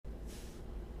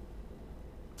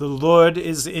The Lord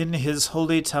is in his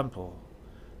holy temple.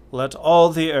 Let all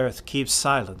the earth keep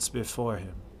silence before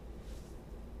him.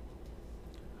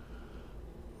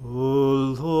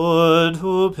 O Lord,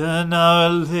 open our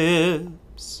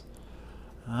lips,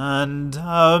 and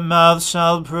our mouth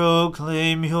shall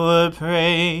proclaim your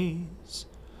praise.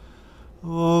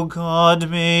 O God,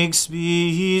 make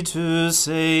speed to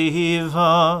save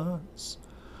us.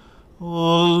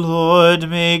 O Lord,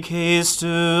 make haste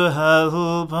to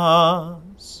help us.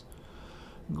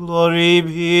 Glory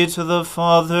be to the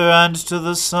Father, and to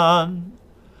the Son,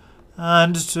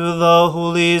 and to the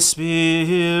Holy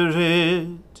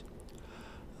Spirit,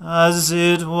 as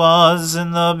it was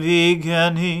in the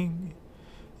beginning,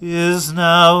 is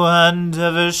now, and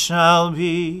ever shall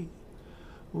be,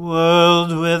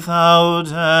 world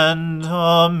without end.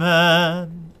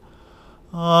 Amen.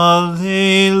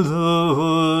 Alleluia.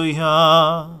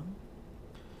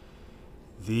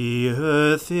 The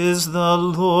earth is the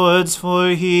Lord's, for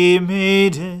he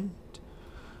made it.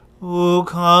 O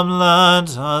come,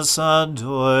 let us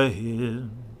adore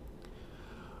him.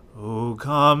 O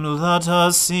come, let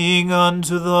us sing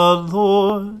unto the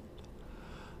Lord.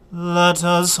 Let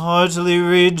us heartily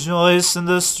rejoice in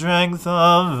the strength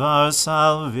of our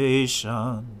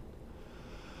salvation.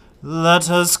 Let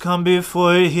us come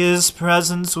before his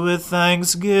presence with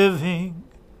thanksgiving,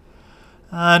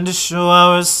 and show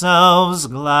ourselves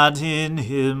glad in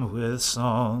him with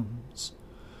songs.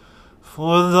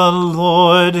 For the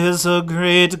Lord is a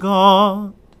great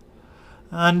God,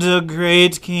 and a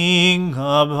great King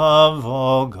above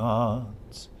all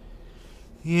gods.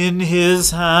 In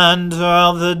his hand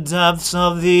are the depths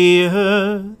of the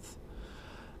earth,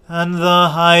 and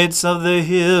the heights of the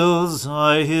hills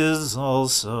are his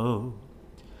also.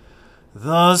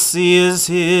 The sea is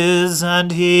his,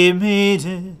 and he made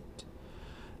it,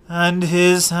 and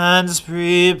his hands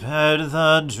prepared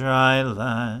the dry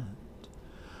land.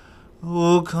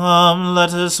 O come,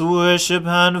 let us worship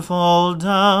and fall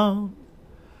down,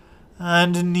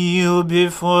 and kneel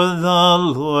before the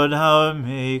Lord our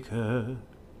Maker.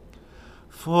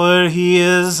 For he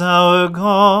is our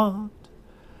God,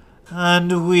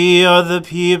 and we are the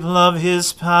people of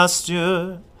his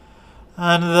pasture,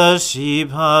 and the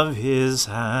sheep of his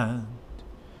hand.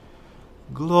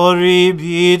 Glory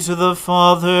be to the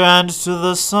Father, and to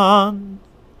the Son,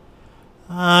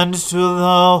 and to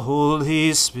the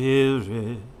Holy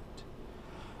Spirit,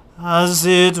 as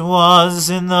it was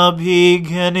in the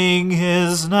beginning,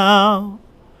 is now,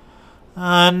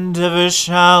 and ever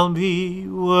shall be,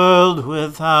 world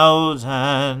without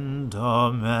end.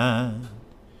 Amen.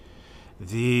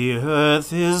 The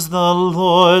earth is the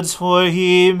Lord's, for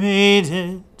he made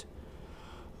it.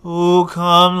 O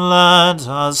come, let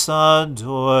us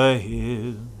adore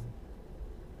him.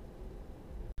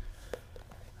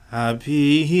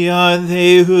 Happy are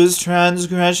they whose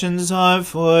transgressions are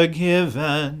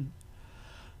forgiven,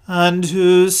 and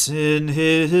whose sin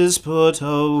is put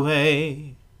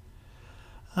away.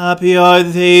 Happy are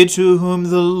they to whom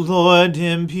the Lord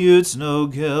imputes no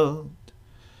guilt,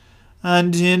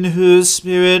 and in whose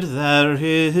spirit there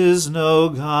is no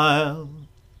guile.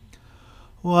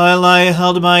 While I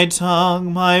held my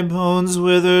tongue, my bones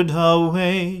withered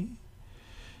away,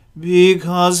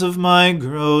 because of my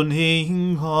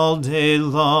groaning all day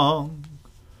long.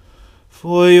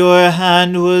 For your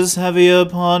hand was heavy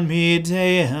upon me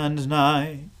day and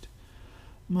night.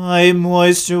 My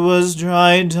moisture was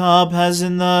dried up as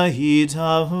in the heat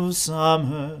of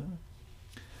summer.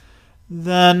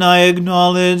 Then I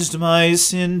acknowledged my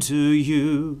sin to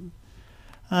you,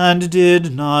 and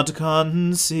did not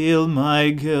conceal my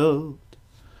guilt.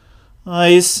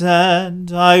 I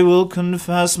said, I will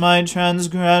confess my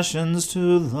transgressions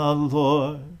to the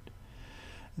Lord.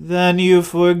 Then you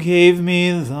forgave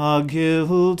me the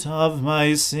guilt of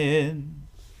my sin.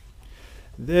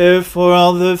 Therefore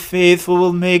all the faithful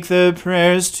will make their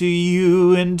prayers to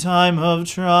you in time of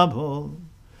trouble.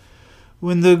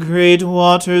 When the great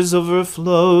waters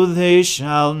overflow, they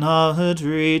shall not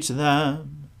reach them.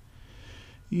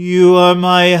 You are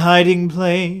my hiding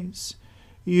place.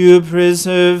 You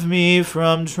preserve me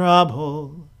from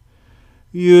trouble.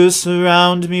 You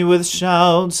surround me with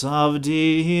shouts of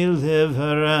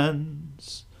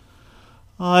deliverance.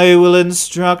 I will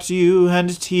instruct you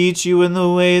and teach you in the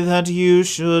way that you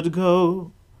should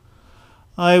go.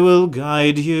 I will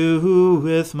guide you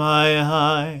with my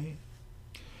eye.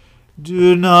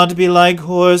 Do not be like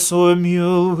horse or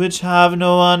mule, which have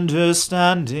no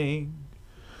understanding,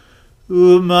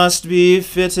 who must be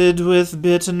fitted with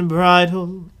bit and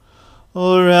bridle,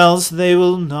 or else they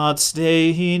will not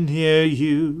stay near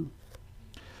you.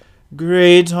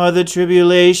 Great are the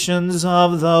tribulations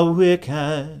of the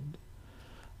wicked,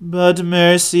 But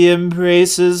mercy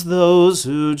embraces those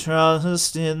who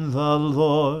trust in the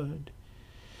Lord.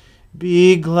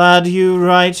 Be glad, you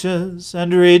righteous,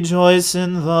 and rejoice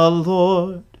in the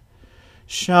Lord.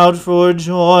 Shout for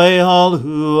joy, all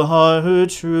who are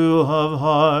true of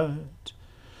heart.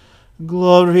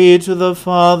 Glory to the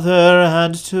Father,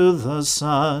 and to the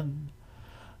Son,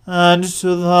 and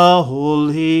to the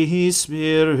Holy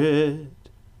Spirit,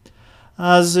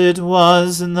 as it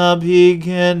was in the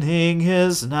beginning,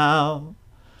 is now,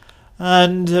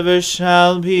 and ever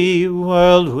shall be,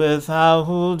 world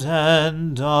without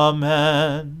end.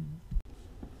 Amen.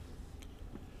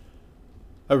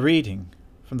 A reading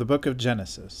from the book of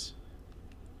Genesis.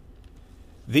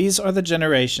 These are the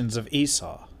generations of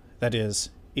Esau, that is,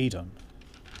 Edom.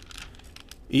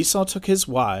 Esau took his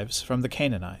wives from the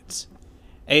Canaanites,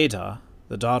 Adah,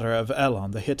 the daughter of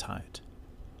Elon the Hittite,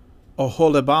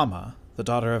 Oholibamah, the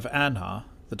daughter of Anah,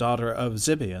 the daughter of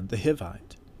Zibeon the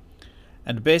Hivite,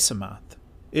 and Basemath,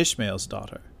 Ishmael's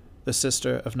daughter, the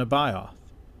sister of Nebaioth.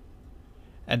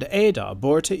 And Adah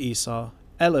bore to Esau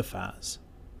Eliphaz.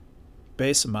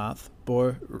 Basemath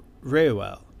bore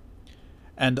Reuel,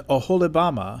 and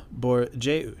Oholibamah bore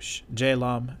Jeush,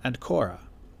 Jalam, and Korah.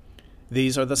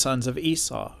 These are the sons of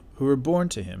Esau, who were born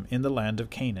to him in the land of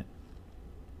Canaan.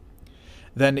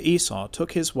 Then Esau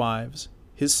took his wives,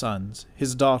 his sons,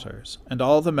 his daughters, and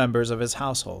all the members of his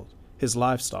household, his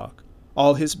livestock,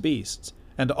 all his beasts,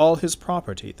 and all his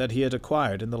property that he had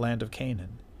acquired in the land of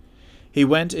Canaan. He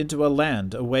went into a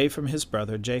land away from his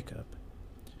brother Jacob,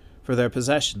 for their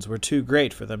possessions were too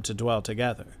great for them to dwell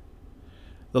together.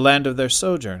 The land of their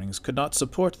sojournings could not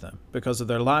support them because of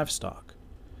their livestock.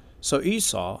 So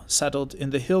Esau settled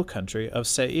in the hill country of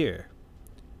Seir.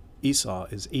 Esau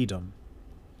is Edom.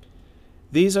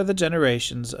 These are the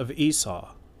generations of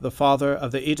Esau, the father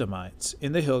of the Edomites,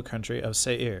 in the hill country of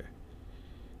Seir.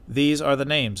 These are the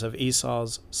names of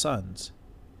Esau's sons: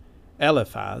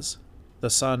 Eliphaz,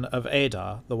 the son of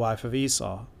Adah, the wife of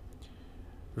Esau;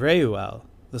 Reuel,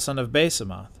 the son of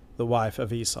Basemath, the wife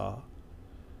of Esau.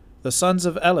 The sons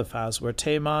of Eliphaz were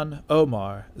Teman,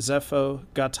 Omar, Zepho,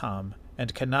 Gatam,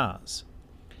 and Kenaz.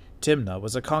 Timnah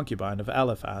was a concubine of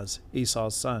Eliphaz,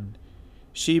 Esau's son.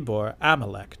 She bore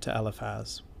Amalek to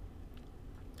Eliphaz.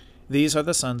 These are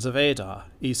the sons of Adah,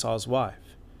 Esau's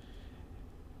wife.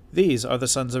 These are the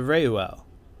sons of Reuel: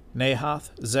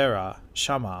 Nahath, Zerah,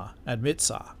 Shammah, and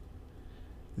Mitzah.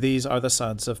 These are the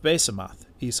sons of Basemath,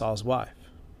 Esau's wife.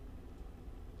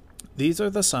 These are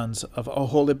the sons of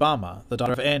Oholibamah, the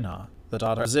daughter of Anah, the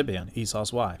daughter of Zibeon,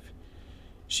 Esau's wife.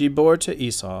 She bore to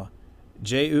Esau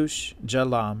Jeush,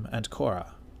 Jalam, and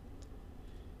Korah.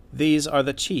 These are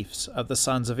the chiefs of the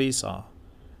sons of Esau,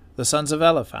 the sons of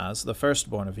Eliphaz, the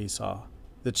firstborn of Esau,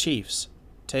 the chiefs: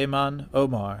 Teman,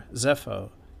 Omar,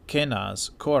 Zepho,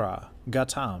 Kenaz, Korah,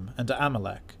 Gatam, and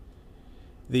Amalek.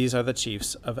 These are the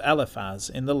chiefs of Eliphaz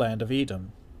in the land of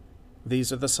Edom.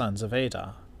 These are the sons of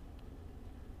Adah.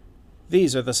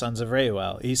 These are the sons of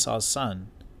Reuel, Esau's son,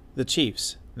 the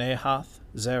chiefs: Nahath,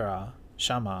 Zerah,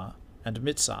 Shammah, and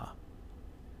Mitzah.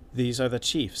 These are the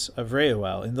chiefs of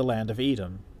Reuel in the land of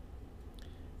Edom.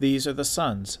 These are the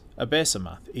sons of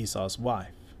Basemath, Esau's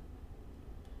wife.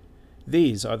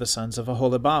 These are the sons of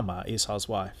Oholibamah, Esau's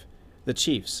wife, the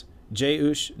chiefs: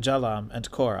 Jeush, Jalam,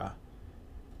 and Korah.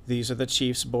 These are the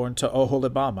chiefs born to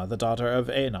Oholibamah, the daughter of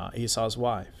Anah, Esau's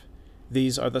wife.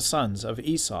 These are the sons of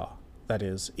Esau, that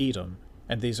is, Edom,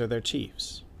 and these are their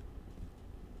chiefs.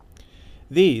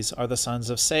 These are the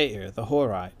sons of Seir the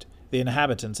Horite, the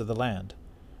inhabitants of the land: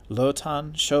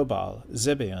 Lotan, Shobal,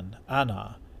 Zibeon,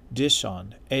 Anah,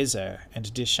 Dishon, Ezer,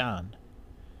 and Dishan.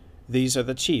 These are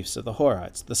the chiefs of the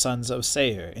Horites, the sons of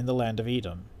Seir in the land of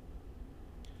Edom.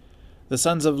 The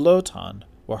sons of Lotan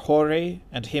were Hori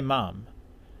and Himam,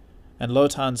 and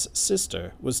Lotan's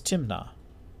sister was Timnah.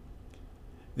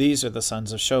 These are the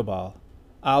sons of Shobal: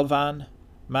 Alvan,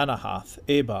 Manahath,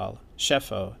 Ebal,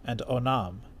 Shepho, and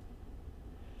Onam.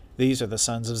 These are the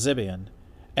sons of Zibeon: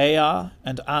 Aa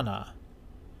and Anah.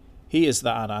 He is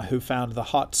the Anah who found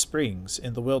the hot springs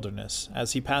in the wilderness,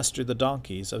 as he pastured the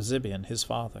donkeys of Zibeon his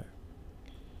father.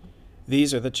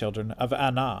 These are the children of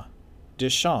Anah: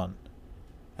 Dishon,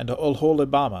 and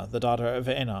Oholibamah, the daughter of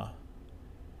Anah.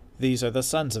 These are the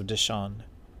sons of Dishon: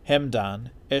 Hemdan,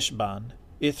 Eshban,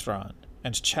 Ithran,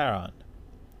 and Charan.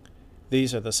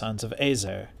 These are the sons of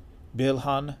Ezer: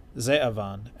 Bilhan,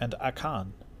 Zeavan, and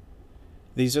Akan.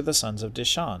 These are the sons of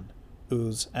Dishan: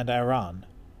 Uz and Aran.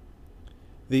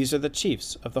 These are the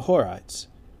chiefs of the Horites,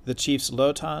 the chiefs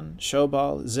Lotan,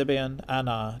 Shobal, Zibeon,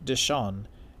 Anah, Dishon,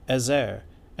 Ezer,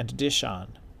 and Dishan.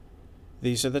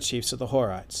 These are the chiefs of the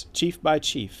Horites, chief by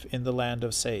chief, in the land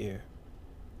of Seir.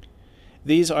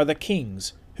 These are the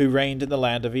kings who reigned in the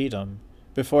land of Edom,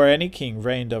 before any king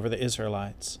reigned over the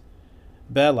Israelites.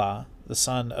 Bela, the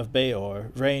son of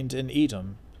Beor, reigned in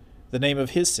Edom, the name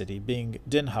of his city being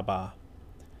Dinhabah.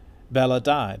 Bela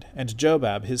died, and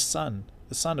Jobab his son,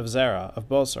 the son of Zerah of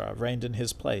Bozrah, reigned in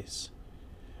his place.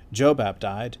 Jobab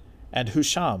died, and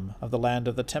Husham of the land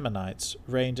of the Temanites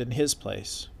reigned in his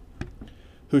place.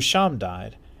 Husham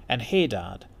died, and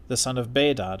Hadad, the son of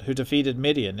Bedad, who defeated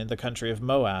Midian in the country of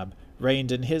Moab,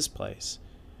 reigned in his place,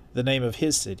 the name of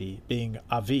his city being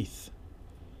Avith.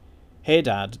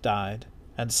 Hadad died,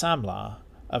 and Samlah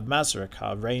of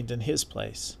Masrekah reigned in his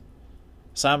place.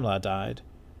 Samlah died,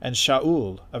 and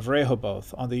Shaul of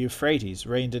Rehoboth on the Euphrates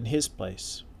reigned in his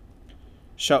place.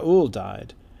 Shaul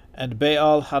died, and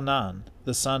Baal-Hanan,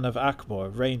 the son of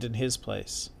Achbor, reigned in his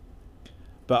place.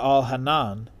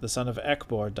 Baal-Hanan, the son of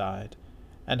Echbor, died,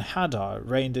 and Hadar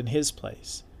reigned in his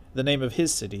place, the name of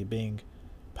his city being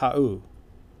Pau.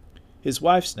 His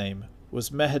wife's name was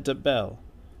Mehetabel,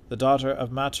 the daughter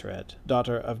of Matred,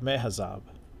 daughter of Mehazab.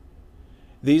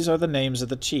 These are the names of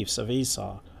the chiefs of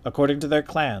Esau, according to their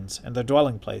clans and their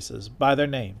dwelling places, by their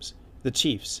names, the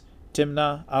chiefs,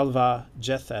 Timnah, Alva,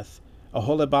 Jetheth,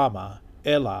 Aholibamah,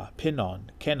 Elah,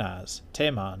 Pinon, Kenaz,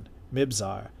 Teman,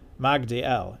 Mibzar,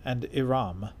 Magdiel, and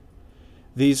Iram.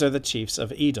 These are the chiefs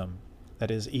of Edom,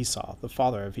 that is Esau, the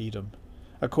father of Edom,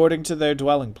 according to their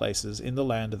dwelling places in the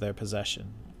land of their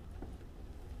possession.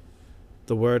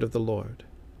 The word of the Lord.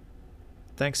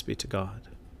 Thanks be to God.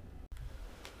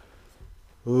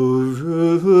 O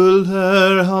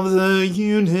ruler of the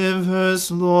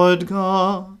universe, Lord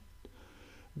God,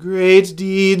 great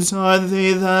deeds are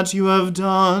they that you have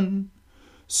done,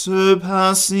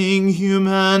 surpassing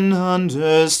human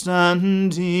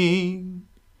understanding.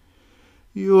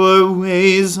 Your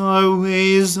ways are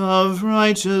ways of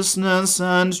righteousness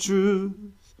and truth,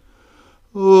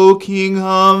 O King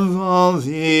of all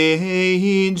the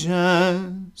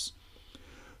ages.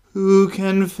 Who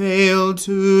can fail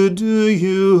to do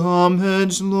you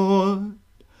homage, Lord,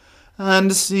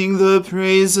 and sing the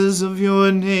praises of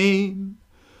your name?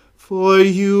 For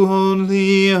you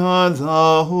only are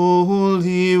the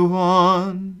Holy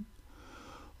One.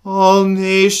 All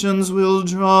nations will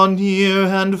draw near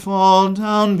and fall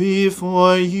down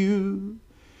before you,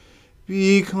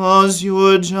 because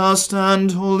your just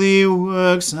and holy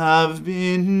works have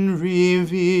been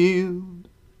revealed.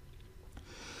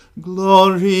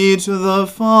 Glory to the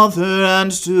Father,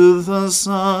 and to the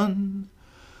Son,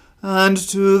 and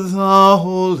to the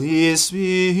Holy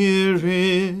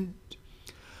Spirit,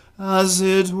 as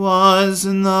it was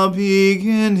in the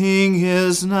beginning,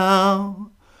 is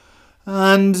now,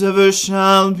 and ever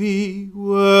shall be,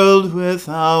 world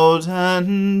without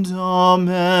end.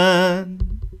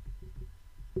 Amen.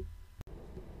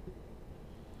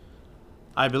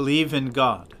 I believe in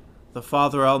God, the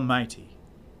Father Almighty,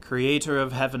 Creator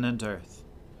of heaven and earth.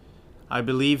 I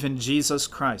believe in Jesus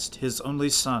Christ, his only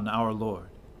Son, our Lord.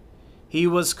 He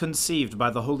was conceived by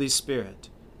the Holy Spirit,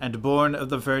 and born of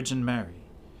the Virgin Mary.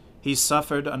 He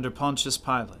suffered under Pontius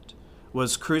Pilate,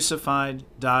 was crucified,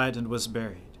 died, and was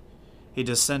buried. He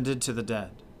descended to the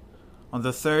dead. On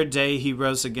the third day he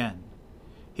rose again.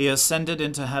 He ascended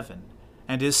into heaven,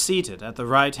 and is seated at the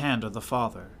right hand of the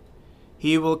Father.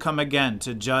 He will come again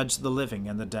to judge the living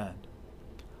and the dead.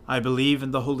 I believe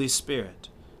in the Holy Spirit,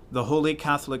 the Holy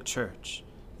Catholic Church,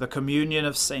 the communion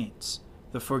of saints,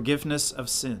 the forgiveness of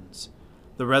sins,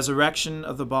 the resurrection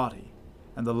of the body,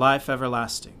 and the life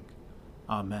everlasting.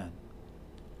 Amen.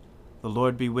 The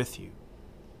Lord be with you.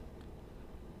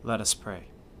 Let us pray.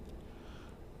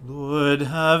 Lord,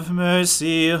 have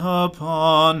mercy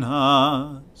upon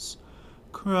us.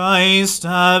 Christ,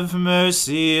 have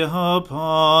mercy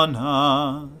upon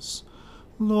us.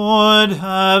 Lord,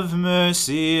 have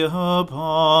mercy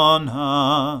upon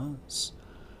us.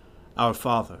 Our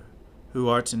Father, who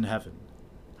art in heaven,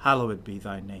 hallowed be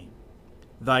thy name.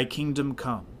 Thy kingdom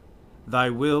come, thy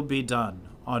will be done,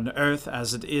 on earth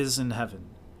as it is in heaven.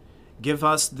 Give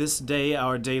us this day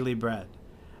our daily bread,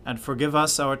 and forgive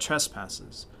us our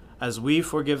trespasses, as we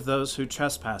forgive those who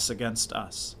trespass against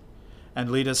us.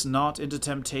 And lead us not into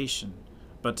temptation,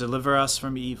 but deliver us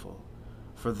from evil.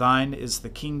 For thine is the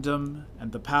kingdom,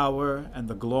 and the power, and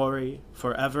the glory,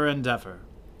 forever and ever.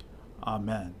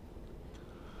 Amen.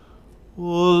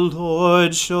 O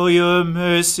Lord, show your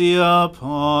mercy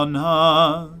upon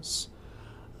us,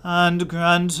 and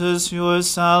grant us your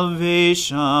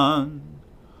salvation.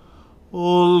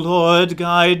 O Lord,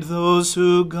 guide those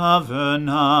who govern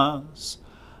us,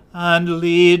 and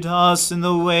lead us in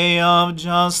the way of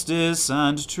justice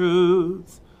and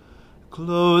truth.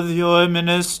 Clothe your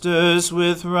ministers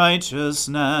with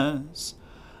righteousness,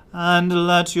 and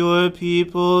let your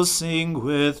people sing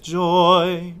with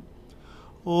joy.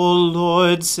 O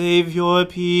Lord, save your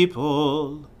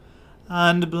people,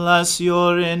 and bless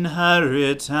your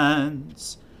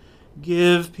inheritance.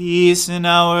 Give peace in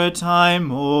our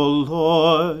time, O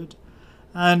Lord,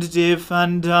 and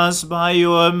defend us by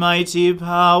your mighty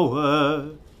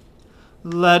power.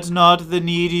 Let not the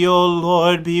needy, O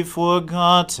Lord, be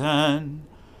forgotten,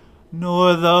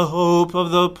 nor the hope of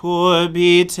the poor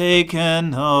be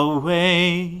taken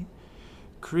away.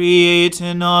 Create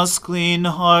in us clean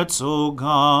hearts, O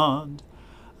God,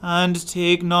 and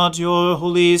take not your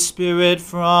Holy Spirit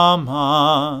from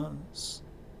us.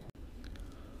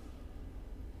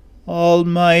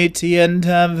 Almighty and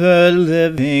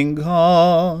ever-living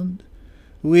God,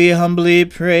 we humbly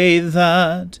pray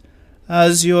that,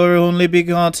 as your only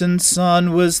begotten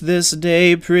Son was this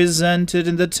day presented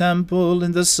in the temple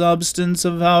in the substance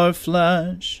of our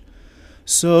flesh,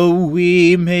 so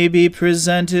we may be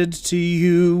presented to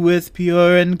you with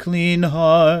pure and clean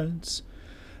hearts,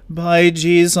 by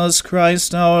Jesus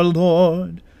Christ our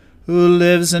Lord, who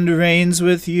lives and reigns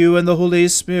with you and the Holy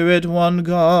Spirit, one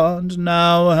God,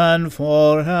 now and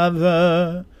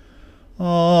forever.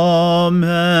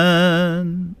 Amen.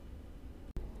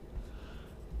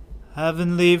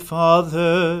 Heavenly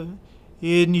Father,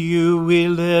 in you we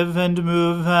live and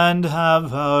move and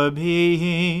have our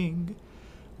being.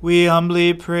 We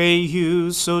humbly pray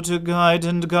you so to guide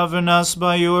and govern us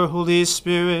by your Holy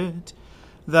Spirit,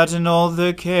 that in all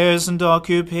the cares and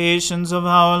occupations of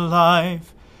our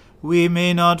life we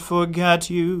may not forget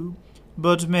you,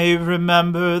 but may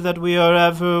remember that we are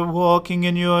ever walking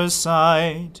in your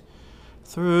sight.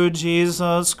 Through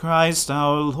Jesus Christ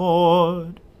our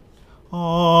Lord.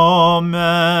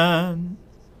 Amen.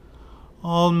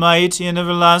 Almighty and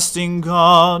everlasting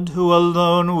God, who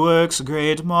alone works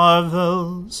great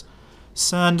marvels,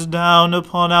 send down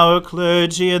upon our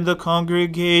clergy and the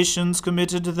congregations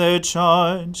committed to their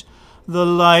charge the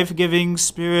life-giving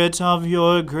Spirit of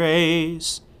your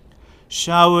grace.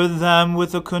 Shower them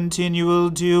with the continual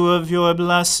dew of your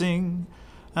blessing,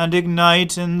 and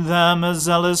ignite in them a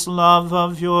zealous love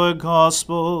of your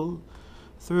gospel.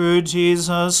 Through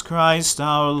Jesus Christ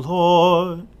our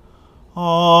Lord.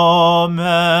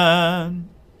 Amen.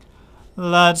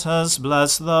 Let us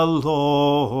bless the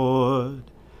Lord.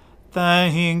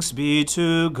 Thanks be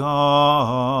to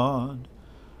God.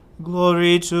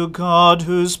 Glory to God,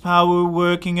 whose power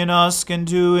working in us can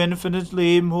do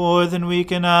infinitely more than we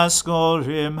can ask or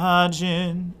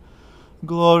imagine.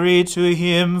 Glory to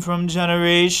him from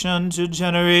generation to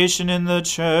generation in the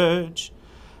church,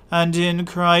 and in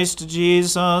Christ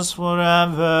Jesus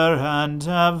forever and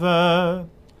ever.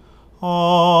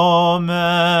 Amen.